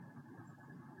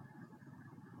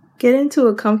Get into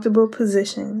a comfortable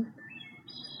position.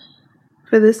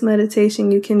 For this meditation,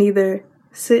 you can either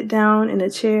sit down in a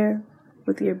chair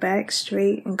with your back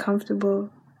straight and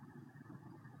comfortable,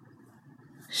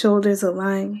 shoulders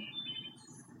aligned,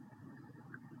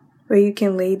 or you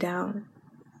can lay down.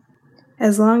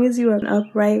 As long as you are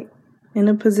upright in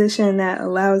a position that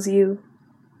allows you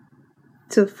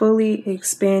to fully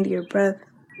expand your breath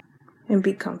and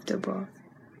be comfortable.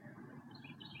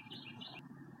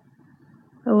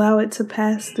 Allow it to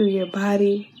pass through your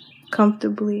body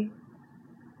comfortably.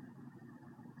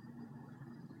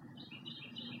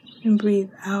 And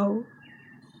breathe out.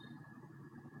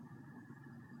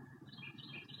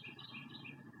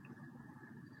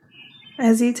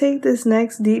 As you take this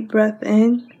next deep breath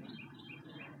in,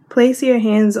 place your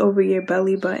hands over your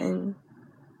belly button.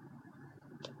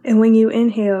 And when you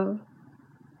inhale,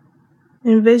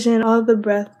 envision all the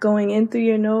breath going in through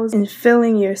your nose and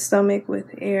filling your stomach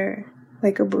with air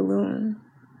like a balloon.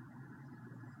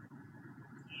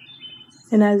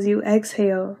 And as you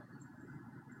exhale,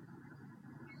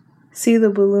 see the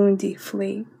balloon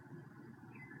deflate,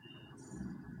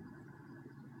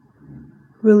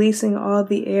 releasing all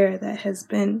the air that has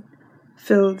been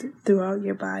filled throughout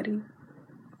your body.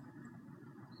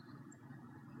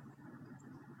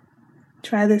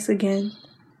 Try this again.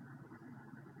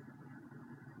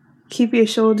 Keep your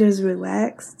shoulders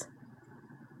relaxed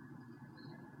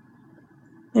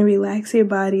and relax your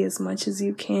body as much as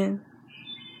you can.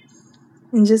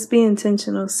 And just be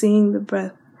intentional, seeing the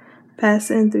breath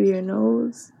pass in through your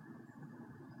nose,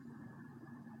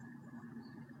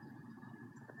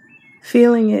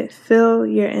 feeling it fill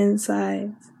your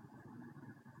insides,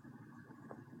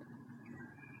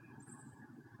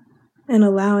 and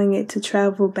allowing it to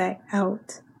travel back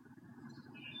out.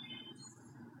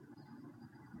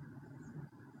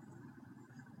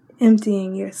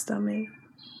 Emptying your stomach,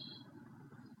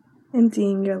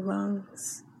 emptying your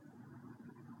lungs.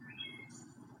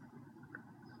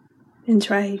 And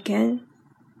try again.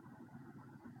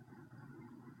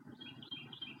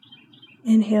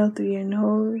 Inhale through your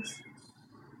nose.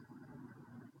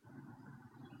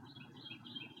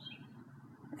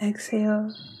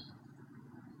 Exhale.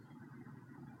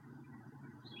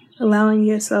 Allowing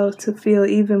yourself to feel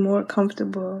even more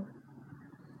comfortable.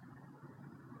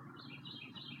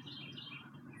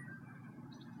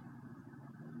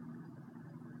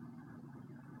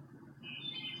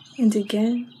 And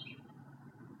again.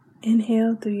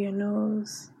 Inhale through your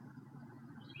nose.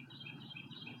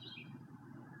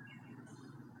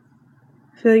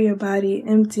 Feel your body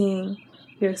emptying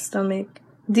your stomach,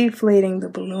 deflating the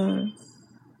balloon.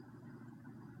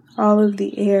 All of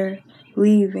the air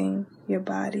leaving your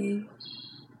body.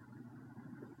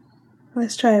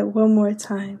 Let's try it one more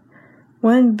time.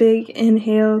 One big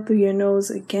inhale through your nose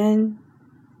again.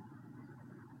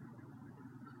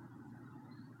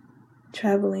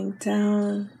 Traveling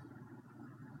down.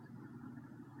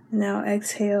 Now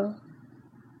exhale,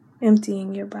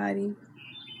 emptying your body.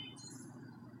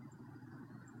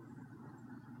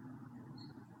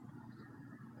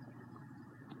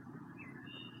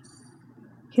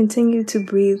 Continue to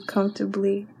breathe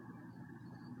comfortably.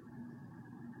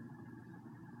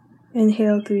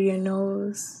 Inhale through your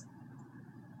nose.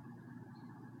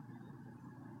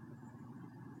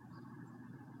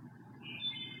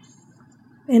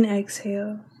 And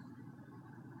exhale.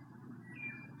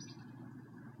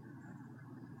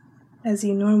 As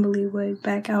you normally would,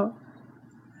 back out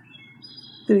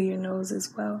through your nose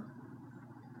as well.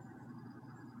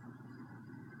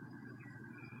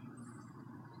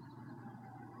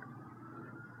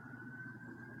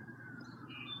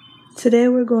 Today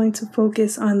we're going to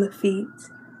focus on the feet.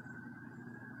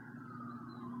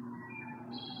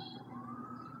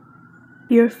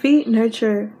 Your feet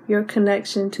nurture your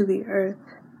connection to the earth,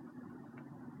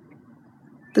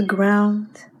 the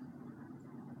ground,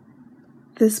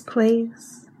 this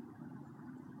place,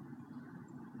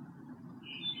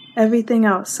 everything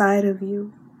outside of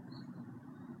you.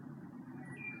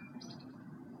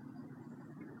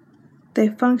 They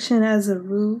function as a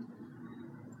root,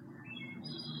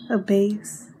 a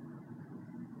base,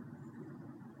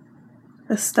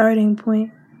 a starting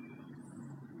point,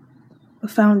 a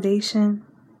foundation,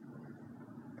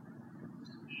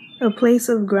 a place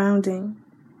of grounding.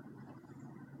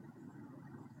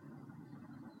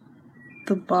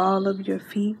 The ball of your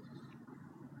feet,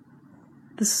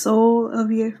 the sole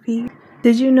of your feet.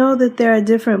 Did you know that there are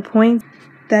different points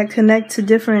that connect to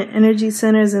different energy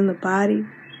centers in the body,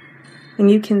 and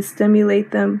you can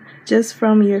stimulate them just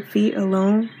from your feet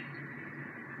alone?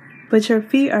 But your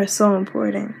feet are so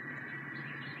important.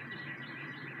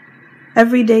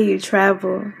 Every day you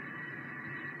travel,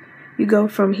 You go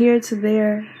from here to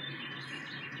there.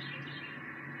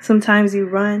 Sometimes you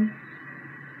run.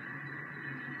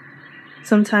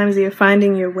 Sometimes you're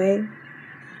finding your way.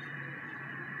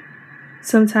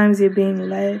 Sometimes you're being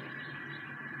led.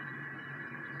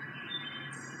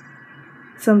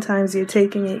 Sometimes you're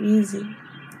taking it easy.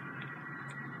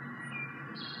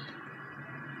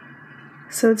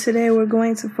 So today we're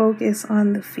going to focus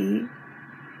on the feet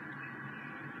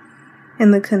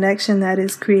and the connection that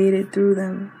is created through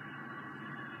them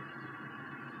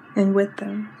and with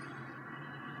them.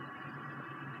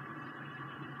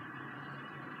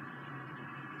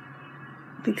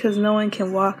 Because no one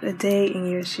can walk a day in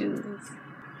your shoes.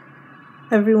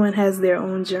 Everyone has their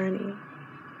own journey.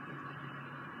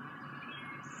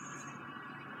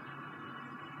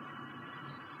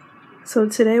 So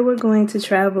today we're going to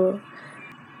travel.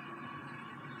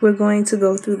 We're going to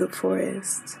go through the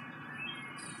forest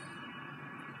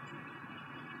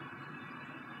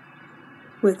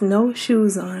with no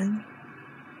shoes on.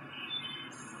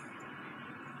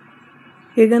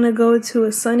 You're going to go to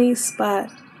a sunny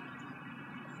spot,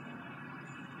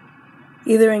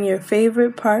 either in your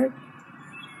favorite park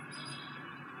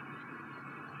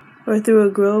or through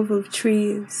a grove of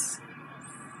trees.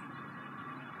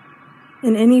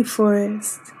 In any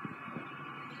forest,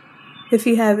 if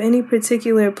you have any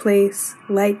particular place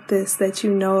like this that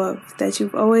you know of, that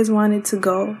you've always wanted to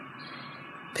go,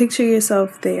 picture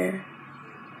yourself there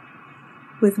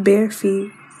with bare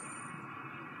feet.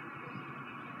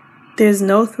 There's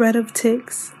no threat of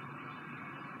ticks,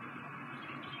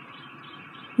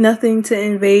 nothing to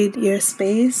invade your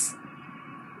space,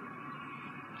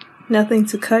 nothing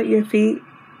to cut your feet.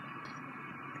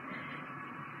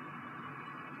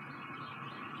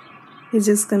 You're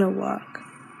just gonna walk.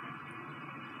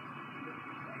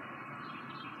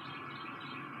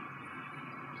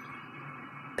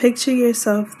 Picture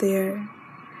yourself there.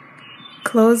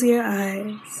 Close your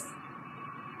eyes.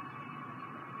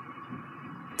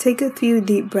 Take a few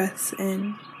deep breaths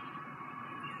in.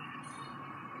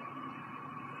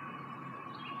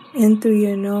 In through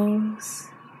your nose.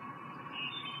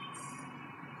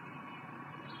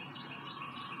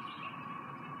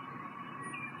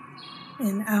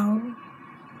 And out.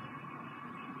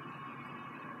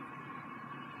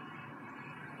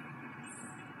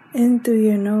 In through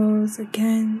your nose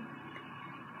again.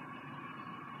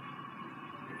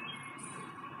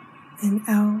 And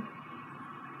out.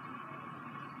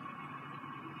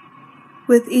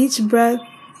 With each breath,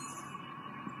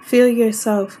 feel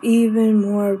yourself even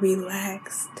more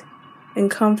relaxed and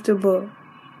comfortable.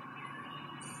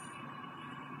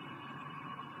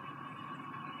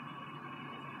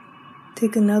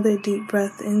 Take another deep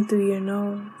breath in through your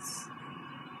nose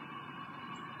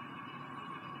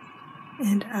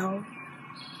and out.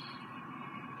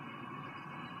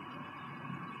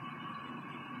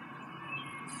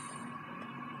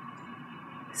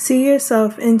 See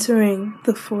yourself entering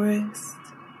the forest.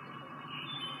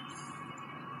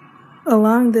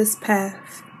 Along this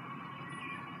path,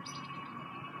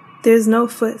 there's no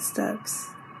footsteps.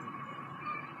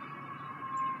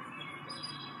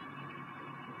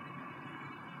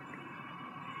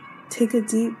 Take a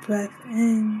deep breath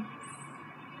in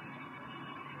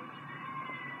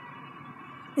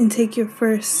and take your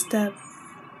first step.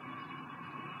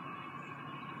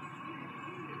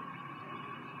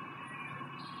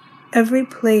 Every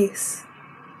place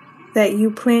that you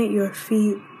plant your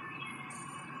feet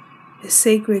is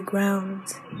sacred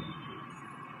ground.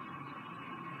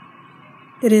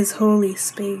 It is holy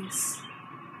space.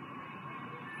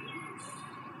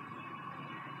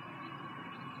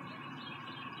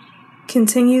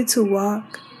 Continue to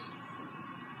walk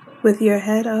with your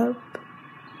head up.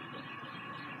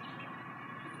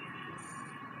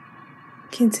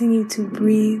 Continue to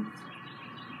breathe,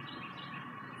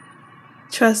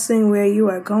 trusting where you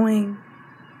are going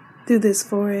through this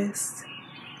forest.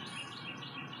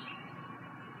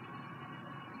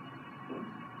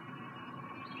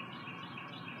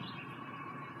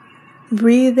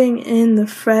 Breathing in the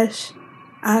fresh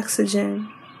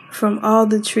oxygen from all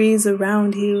the trees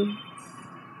around you.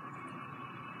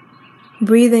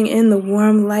 Breathing in the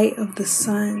warm light of the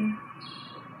sun.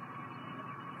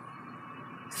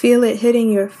 Feel it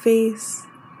hitting your face,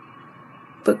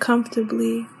 but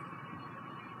comfortably.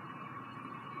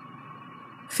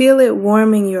 Feel it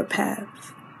warming your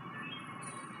path,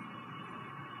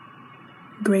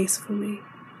 gracefully.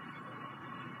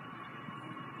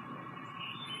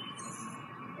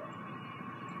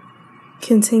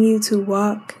 Continue to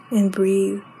walk and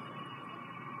breathe.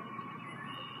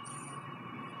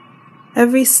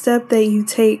 Every step that you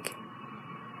take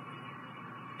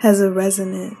has a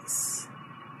resonance.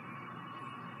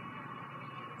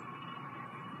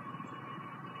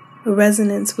 a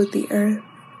resonance with the earth,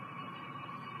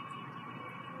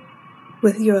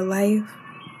 with your life,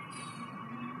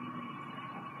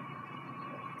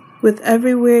 with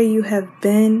everywhere you have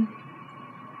been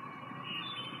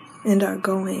and are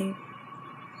going.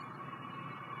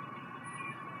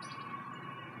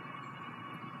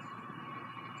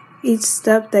 Each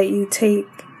step that you take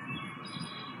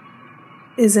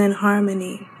is in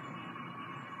harmony,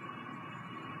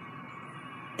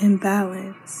 in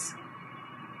balance.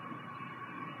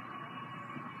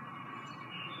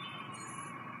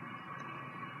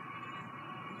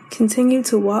 Continue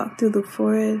to walk through the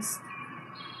forest.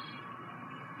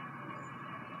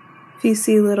 If you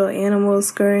see little animals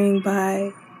scurrying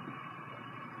by,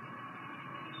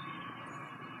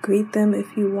 greet them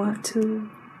if you want to.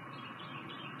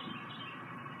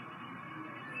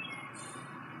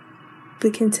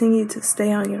 But continue to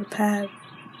stay on your path,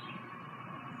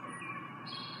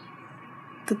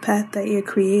 the path that you're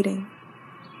creating.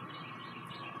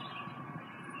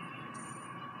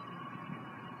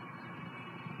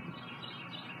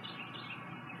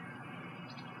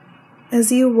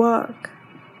 As you walk,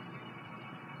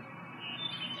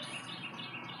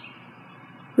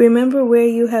 remember where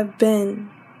you have been.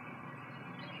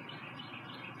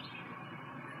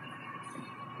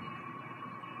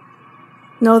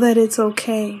 Know that it's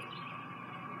okay.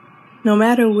 No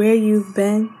matter where you've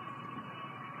been,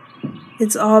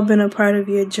 it's all been a part of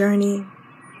your journey,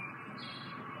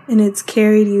 and it's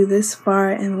carried you this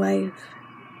far in life.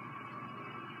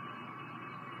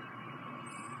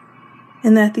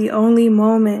 And that the only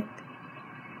moment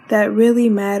that really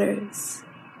matters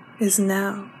is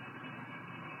now,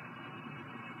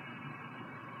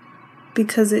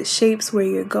 because it shapes where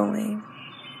you're going.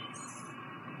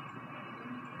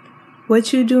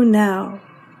 What you do now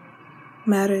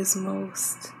matters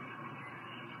most.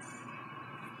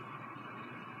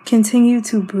 Continue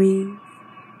to breathe.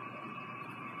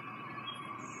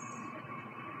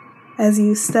 As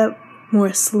you step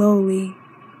more slowly,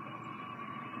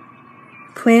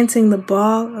 planting the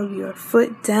ball of your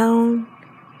foot down,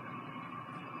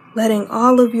 letting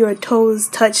all of your toes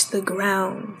touch the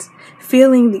ground,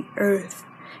 feeling the earth,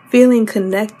 feeling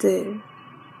connected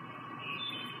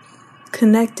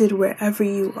wherever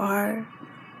you are.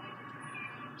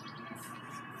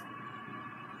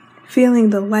 Feeling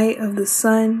the light of the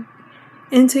sun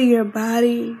into your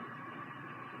body.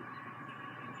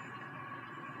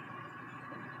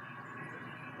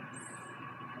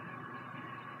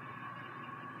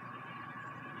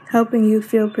 Helping you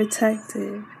feel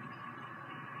protected,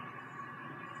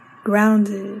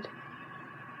 grounded,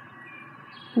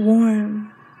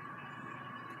 warm,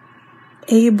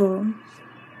 able.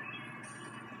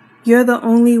 You're the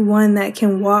only one that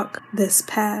can walk this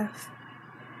path.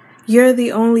 You're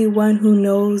the only one who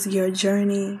knows your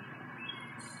journey.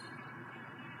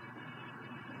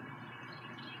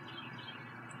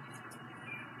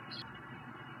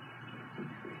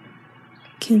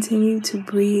 Continue to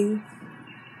breathe.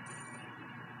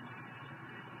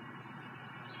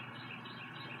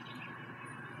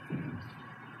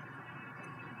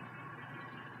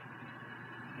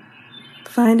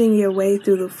 Finding your way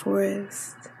through the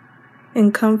forest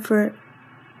in comfort,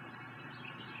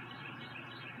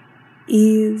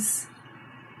 ease.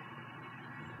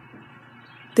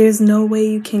 There's no way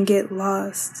you can get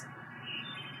lost,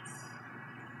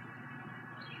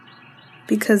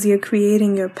 because you're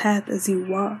creating your path as you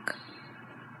walk.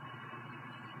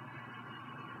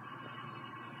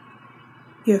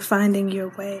 You're finding your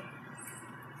way.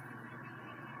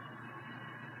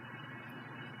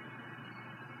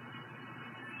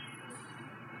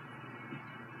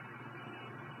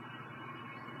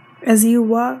 As you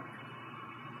walk,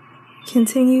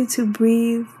 continue to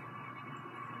breathe.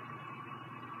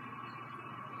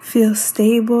 Feel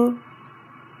stable.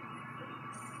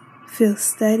 Feel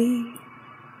steady.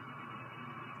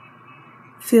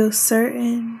 Feel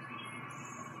certain,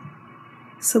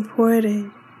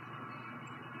 supported,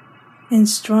 and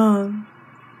strong,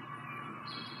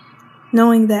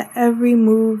 knowing that every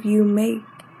move you make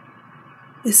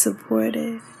is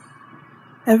supported.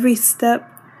 Every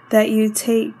step that you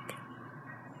take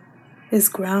is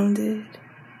grounded.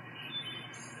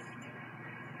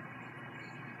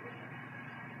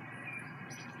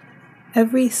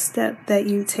 Every step that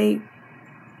you take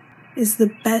is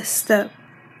the best step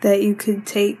that you could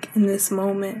take in this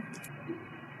moment.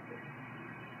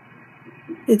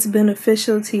 It's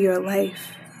beneficial to your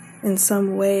life in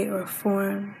some way or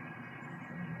form.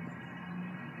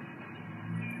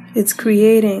 It's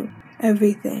creating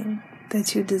everything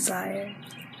that you desire.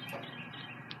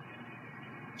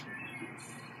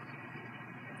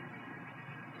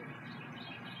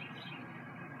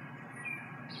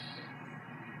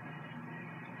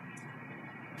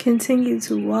 Continue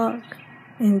to walk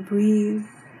and breathe.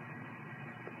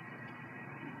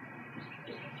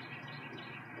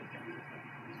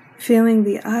 Feeling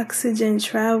the oxygen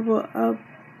travel up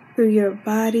through your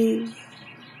body.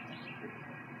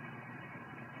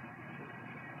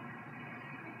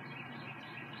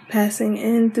 Passing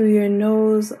in through your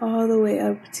nose all the way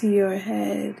up to your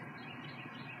head.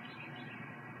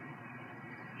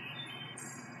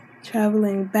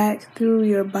 Traveling back through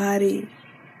your body.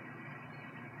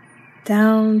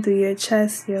 Down through your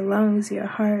chest, your lungs, your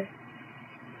heart.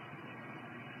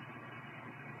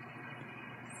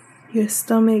 Your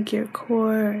stomach, your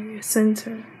core, your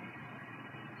center.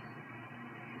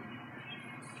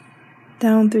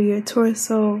 Down through your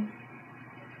torso,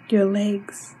 your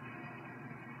legs,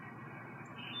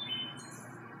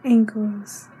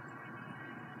 ankles,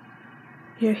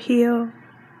 your heel,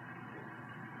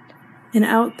 and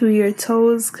out through your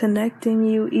toes, connecting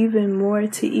you even more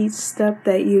to each step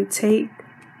that you take.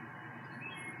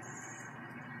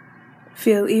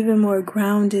 Feel even more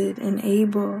grounded and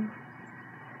able.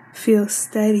 Feel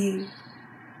steady,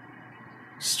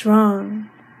 strong,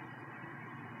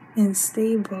 and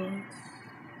stable.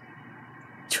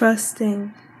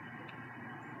 Trusting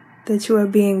that you are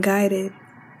being guided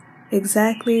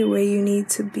exactly where you need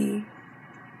to be.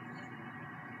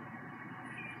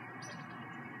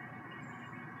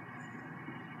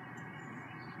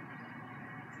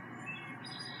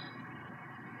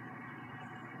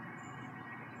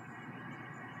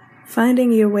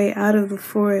 Finding your way out of the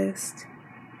forest,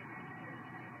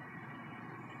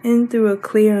 in through a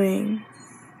clearing,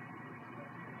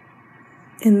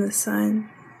 in the sun.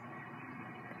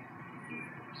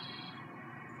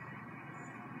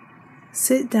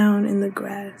 Sit down in the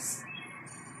grass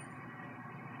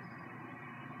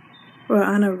or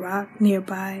on a rock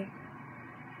nearby.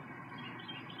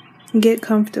 Get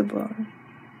comfortable.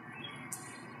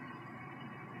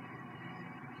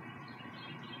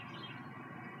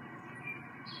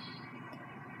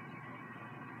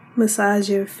 Massage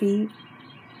your feet.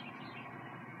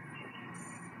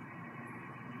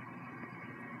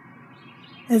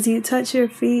 As you touch your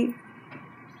feet,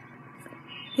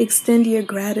 extend your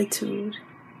gratitude.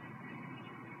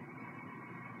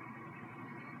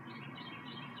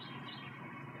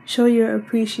 Show your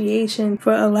appreciation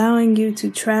for allowing you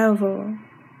to travel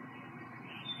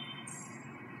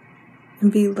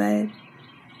and be led,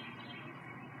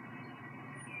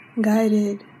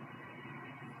 guided,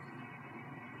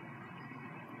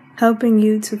 helping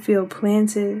you to feel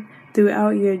planted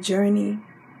throughout your journey.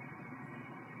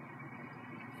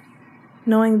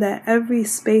 Knowing that every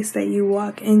space that you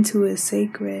walk into is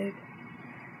sacred.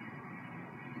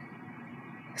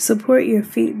 Support your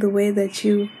feet the way that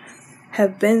you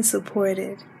have been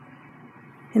supported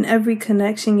in every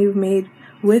connection you've made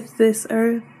with this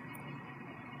earth,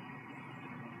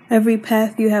 every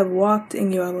path you have walked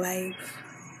in your life.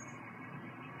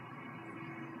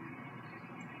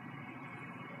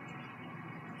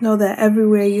 Know that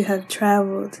everywhere you have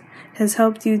traveled has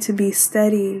helped you to be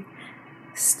steady,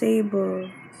 stable,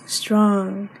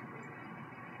 strong,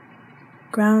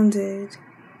 grounded,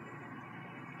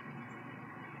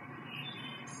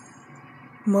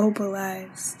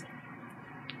 mobilized.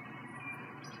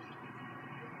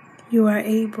 You are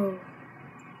able.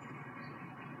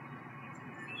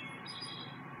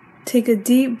 Take a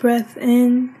deep breath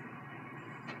in,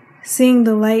 seeing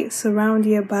the light surround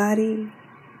your body.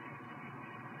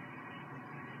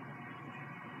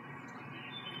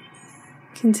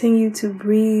 Continue to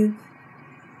breathe,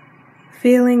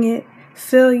 feeling it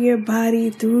fill your body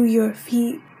through your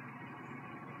feet,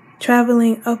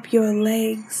 traveling up your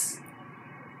legs,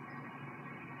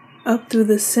 up through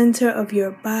the center of your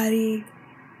body,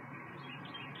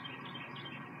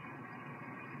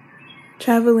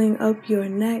 traveling up your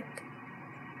neck,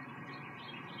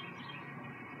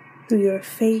 through your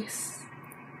face,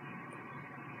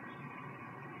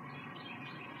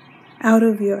 out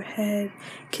of your head,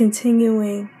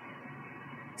 continuing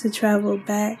to travel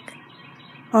back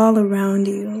all around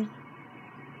you.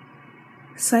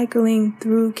 Cycling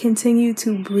through, continue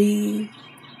to breathe,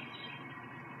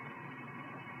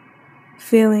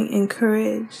 feeling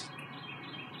encouraged,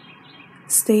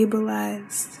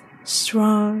 stabilized,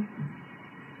 strong,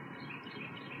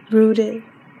 rooted,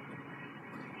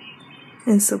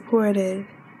 and supported.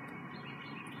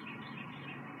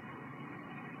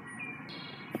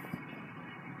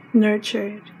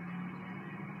 Nurtured,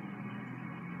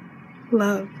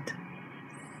 loved.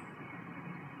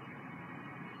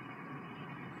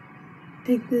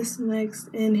 Take this next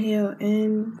inhale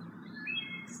in,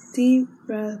 deep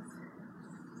breath.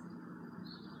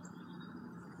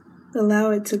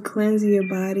 Allow it to cleanse your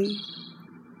body,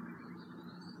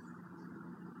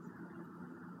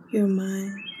 your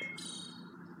mind.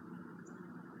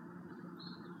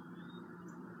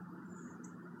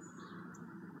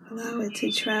 Allow it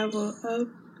to travel up,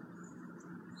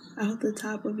 out the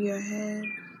top of your head.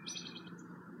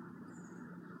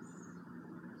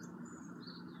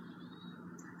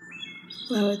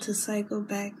 Allow it to cycle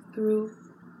back through,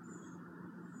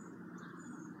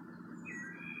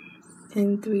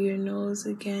 in through your nose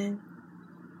again,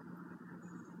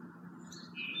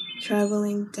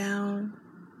 traveling down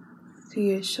to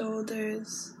your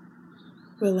shoulders,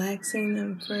 relaxing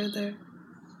them further,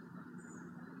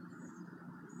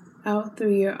 out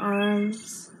through your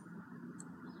arms,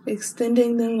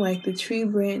 extending them like the tree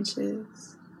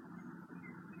branches,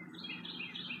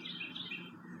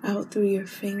 out through your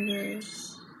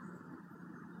fingers.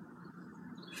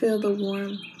 Feel the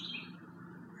warmth,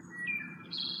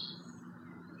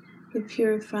 the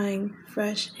purifying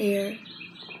fresh air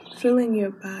filling your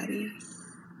body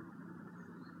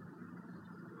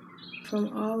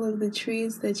from all of the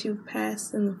trees that you've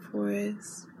passed in the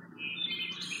forest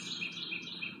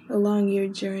along your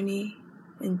journey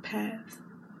and path.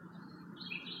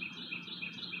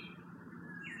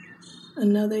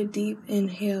 Another deep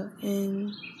inhale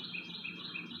in.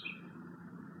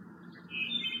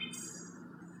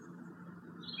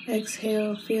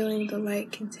 Exhale, feeling the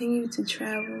light continue to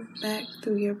travel back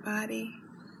through your body,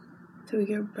 through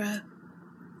your breath,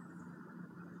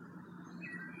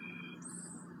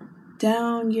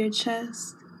 down your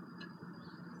chest,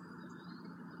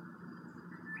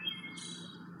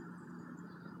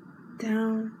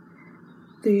 down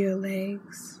through your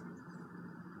legs,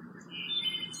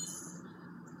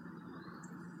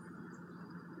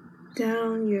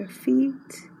 down your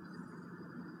feet,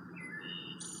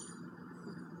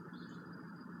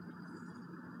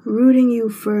 rooting you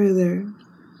further,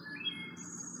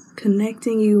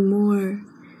 connecting you more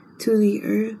to the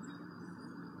earth,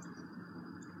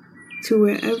 to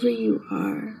wherever you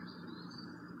are,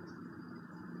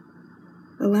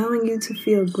 allowing you to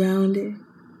feel grounded,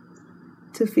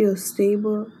 to feel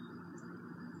stable,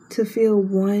 to feel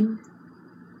one,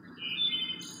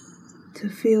 to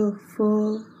feel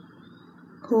full,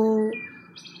 whole,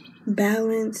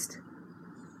 balanced,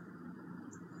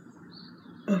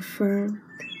 affirmed,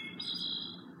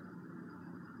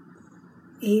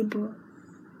 able,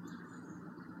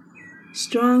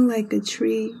 strong like a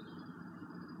tree,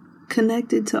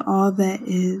 connected to all that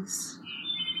is.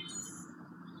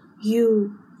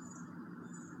 You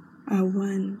are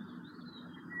one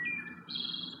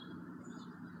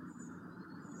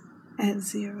at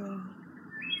zero.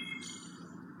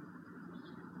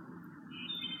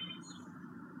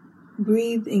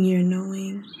 Breathe in your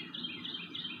knowing.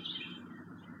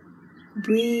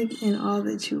 Breathe in all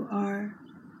that you are.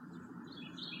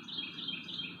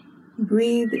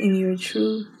 Breathe in your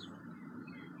truth.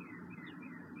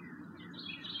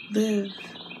 Live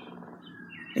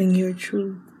in your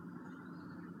truth.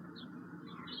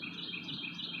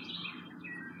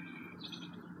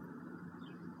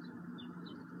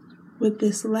 With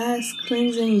this last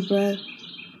cleansing breath,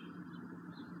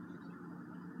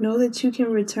 know that you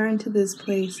can return to this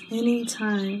place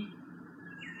anytime.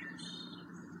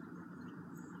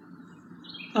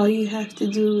 All you have to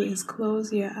do is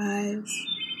close your eyes,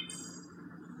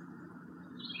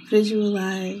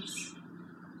 visualize,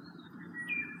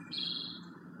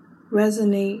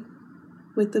 resonate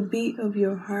with the beat of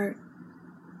your heart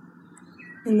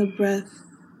and the breath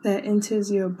that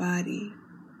enters your body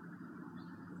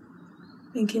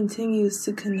and continues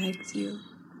to connect you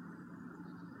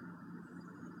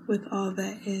with all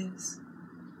that is.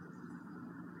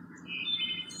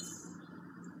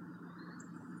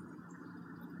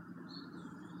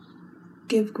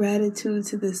 Give gratitude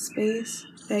to the space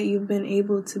that you've been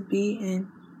able to be in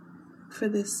for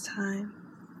this time.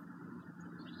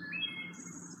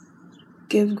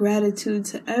 Give gratitude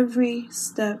to every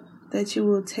step that you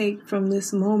will take from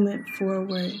this moment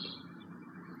forward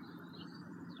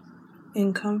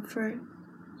in comfort,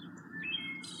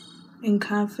 in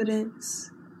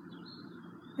confidence,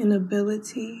 in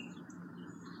ability,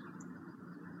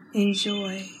 in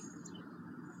joy,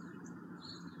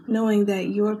 knowing that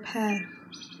your path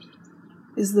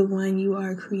is the one you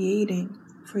are creating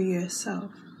for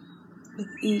yourself with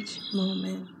each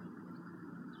moment.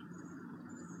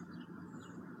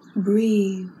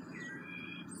 Breathe.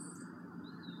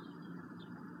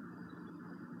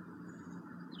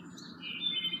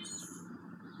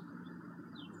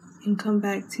 And come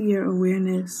back to your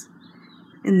awareness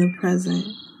in the present.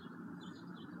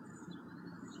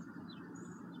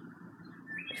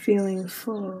 Feeling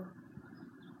full,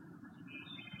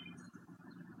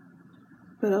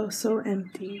 but also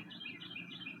empty.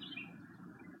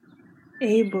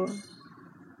 able,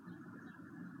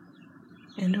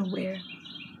 and aware.